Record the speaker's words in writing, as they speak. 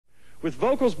With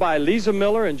vocals by LEZA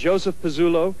Miller and Joseph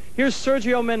Pizzulo, here's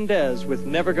Sergio Mendes with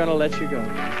Never Gonna Let You Go.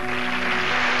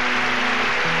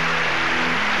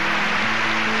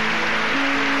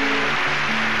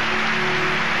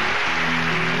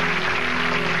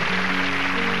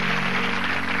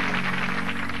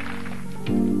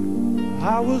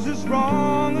 I was as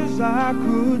wrong as I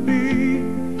could be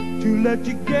to let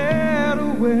you get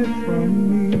away from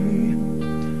me.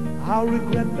 I'll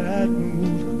regret that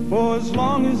move for as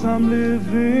long as I'm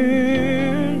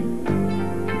living.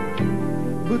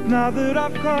 But now that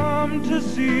I've come to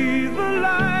see the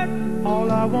light, all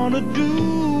I want to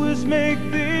do is make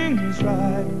things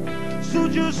right. So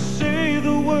just say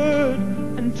the word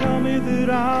and tell me that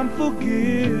I'm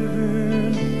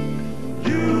forgiven.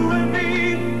 You and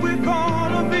me, we're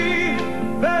gonna be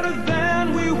better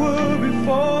than we were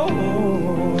before.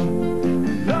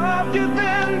 Loved you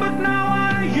then, but now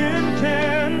I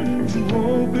intend to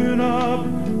open up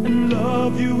and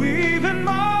love you even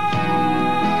more.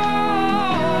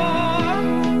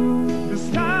 This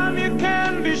time you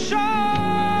can be sure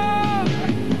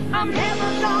I'm never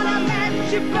gonna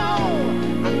let you go.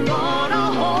 I'm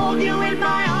gonna hold you in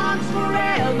my arms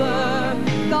forever.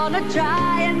 Gonna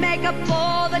try and make up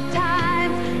for the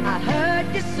times I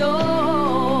hurt you so.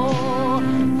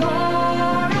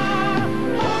 Gonna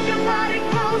hold your body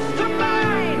close to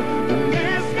mine. From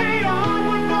this day on,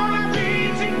 we're gonna be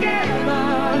together.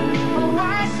 Oh, I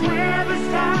swear this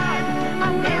time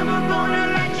I'm never gonna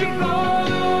let you go.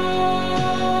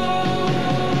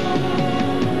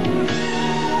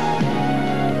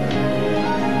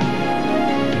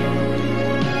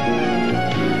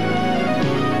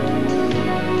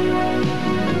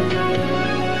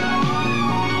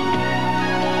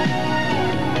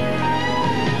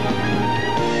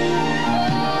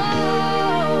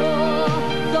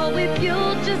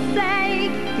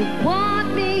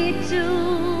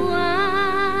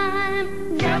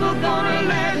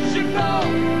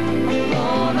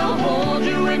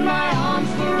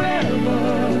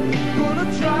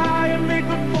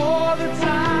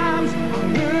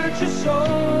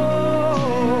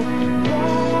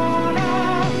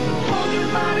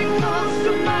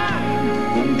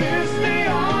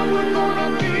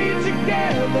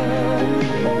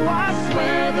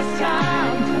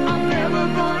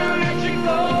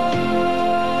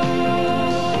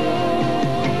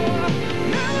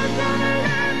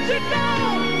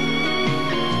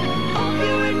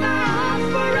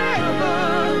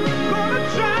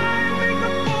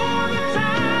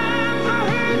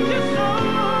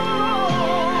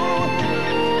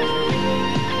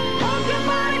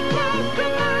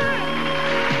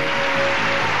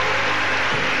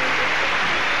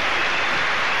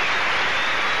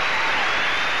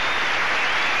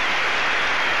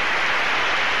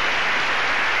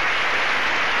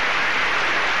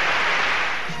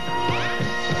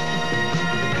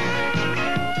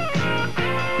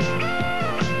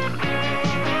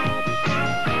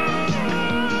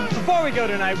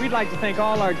 Tonight, we'd like to thank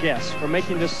all our guests for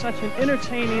making this such an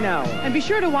entertaining hour. And be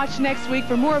sure to watch next week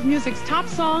for more of music's top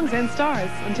songs and stars.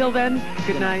 Until then,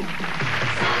 good night.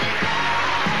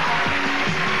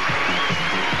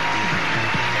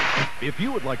 If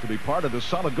you would like to be part of the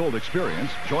Solid Gold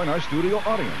experience, join our studio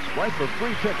audience. Write for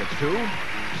free tickets to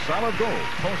Solid Gold,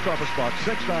 Post Office Box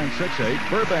 6968,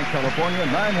 Burbank, California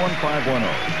 91510.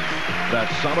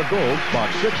 That's Solid Gold,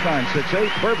 Box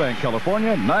 6968, Burbank,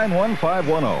 California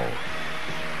 91510.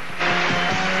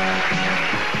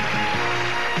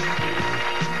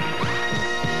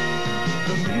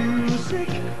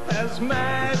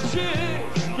 Magic,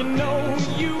 you know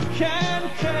you can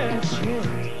catch it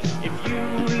if you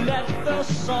let the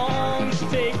songs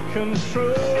take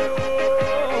control.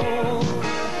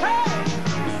 Hey!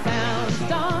 The sound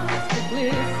starts to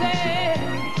glisten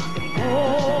the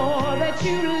more that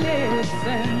you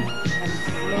listen, and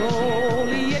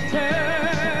slowly it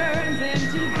turns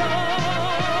into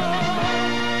gold.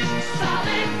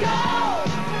 Solid gold,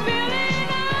 filling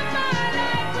up my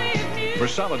life with music. For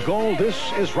Solid Gold, this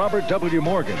is Robert W.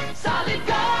 Morgan. Solid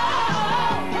gold.